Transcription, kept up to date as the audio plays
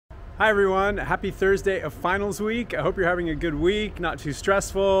Hi everyone, happy Thursday of finals week. I hope you're having a good week, not too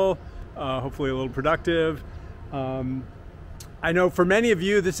stressful, hopefully a little productive. I know for many of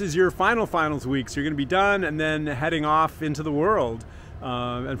you this is your finals week, so you're going to be done and then heading off into the world.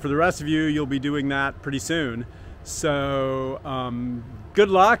 And for the rest of you, you'll be doing that pretty soon. So good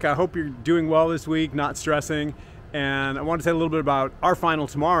luck. I hope you're doing well this week, not stressing. And I want to say a little bit about our final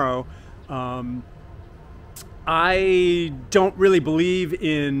tomorrow. I don't really believe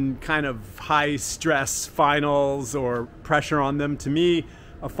in kind of high stress finals or pressure on them. To me,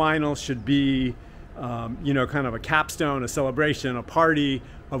 a final should be, you know, kind of a capstone, a celebration, a party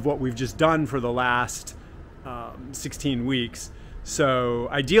of what we've just done for the last 16 weeks. So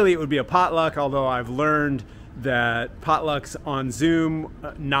ideally it would be a potluck, although I've learned that potlucks on Zoom,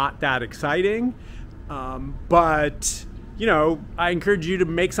 not that exciting. But you know, I encourage you to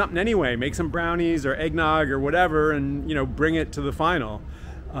make something anyway. Make some brownies or eggnog or whatever and, you know, bring it to the final.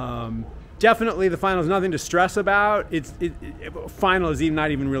 Definitely the final is nothing to stress about. Final is not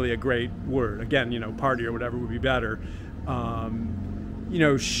even really a great word. Again, you know, party or whatever would be better. You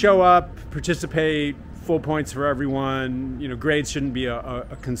know, show up, participate, full points for everyone. You know, grades shouldn't be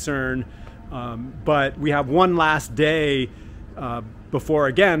a concern. But we have one last day before,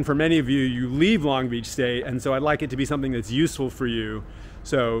 again, for many of you, you leave Long Beach State, and so I'd like it to be something that's useful for you.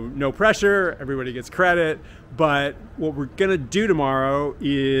 So no pressure, everybody gets credit, but what we're gonna do tomorrow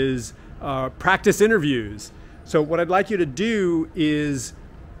is practice interviews. So what I'd like you to do is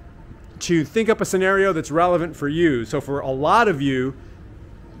to think up a scenario that's relevant for you. So for a lot of you,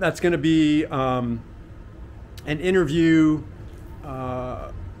 that's gonna be an interview,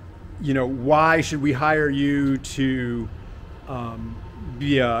 you know, why should we hire you to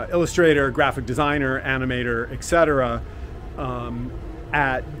be an illustrator, graphic designer, animator, etc.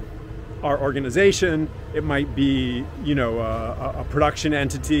 At our organization. It might be, you know, a production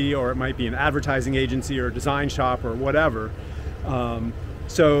entity, or it might be an advertising agency or a design shop or whatever.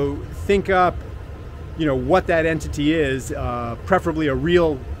 So think up, you know, what that entity is, preferably a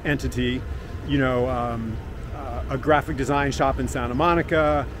real entity, you know, a graphic design shop in Santa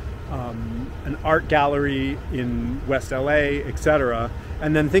Monica, an art gallery in West LA, etc.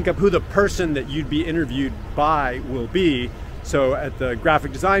 And then think of who the person that you'd be interviewed by will be. So at the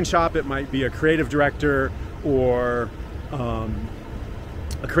graphic design shop, it might be a creative director or an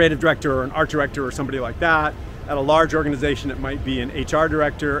art director or somebody like that. At a large organization, it might be an HR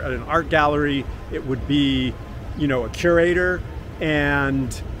director. At an art gallery, it would be, you know, a curator.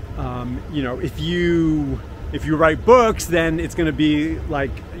 And you know, if you write books, then it's going to be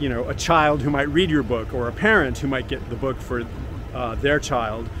like, you know, a child who might read your book, or a parent who might get the book for their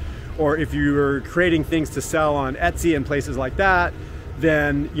child. Or if you're creating things to sell on Etsy and places like that,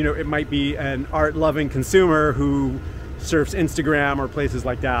 then, you know, it might be an art-loving consumer who surfs Instagram or places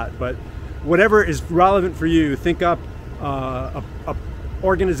like that. But whatever is relevant for you, think up a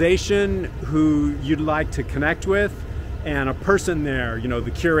organization who you'd like to connect with, and a person there, you know,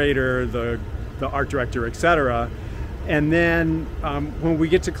 the curator, the art director, etc. And then when we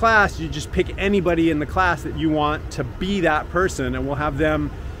get to class, you just pick anybody in the class that you want to be that person, and we'll have them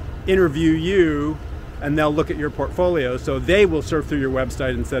interview you, and they'll look at your portfolio. So they will surf through your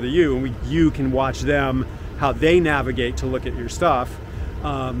website instead of you, and you can watch them, how they navigate to look at your stuff.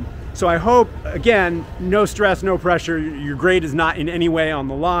 So I hope, again, no stress, no pressure. Your grade is not in any way on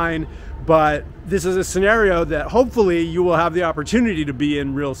the line, but this is a scenario that hopefully you will have the opportunity to be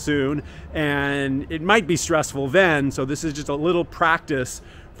in real soon, and it might be stressful then, so this is just a little practice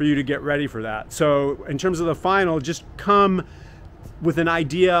for you to get ready for that. So in terms of the final, just come with an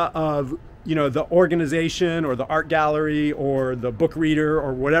idea of, you know, the organization or the art gallery or the book reader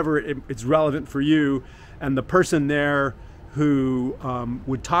or whatever it's relevant for you, and the person there who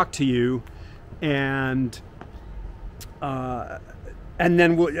would talk to you, and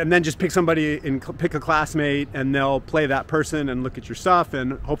then just pick somebody and pick a classmate, and they'll play that person and look at your stuff,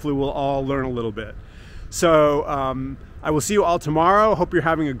 and hopefully we'll all learn a little bit. So I will see you all tomorrow. Hope you're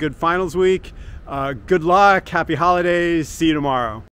having a good finals week. Good luck, happy holidays, see you tomorrow.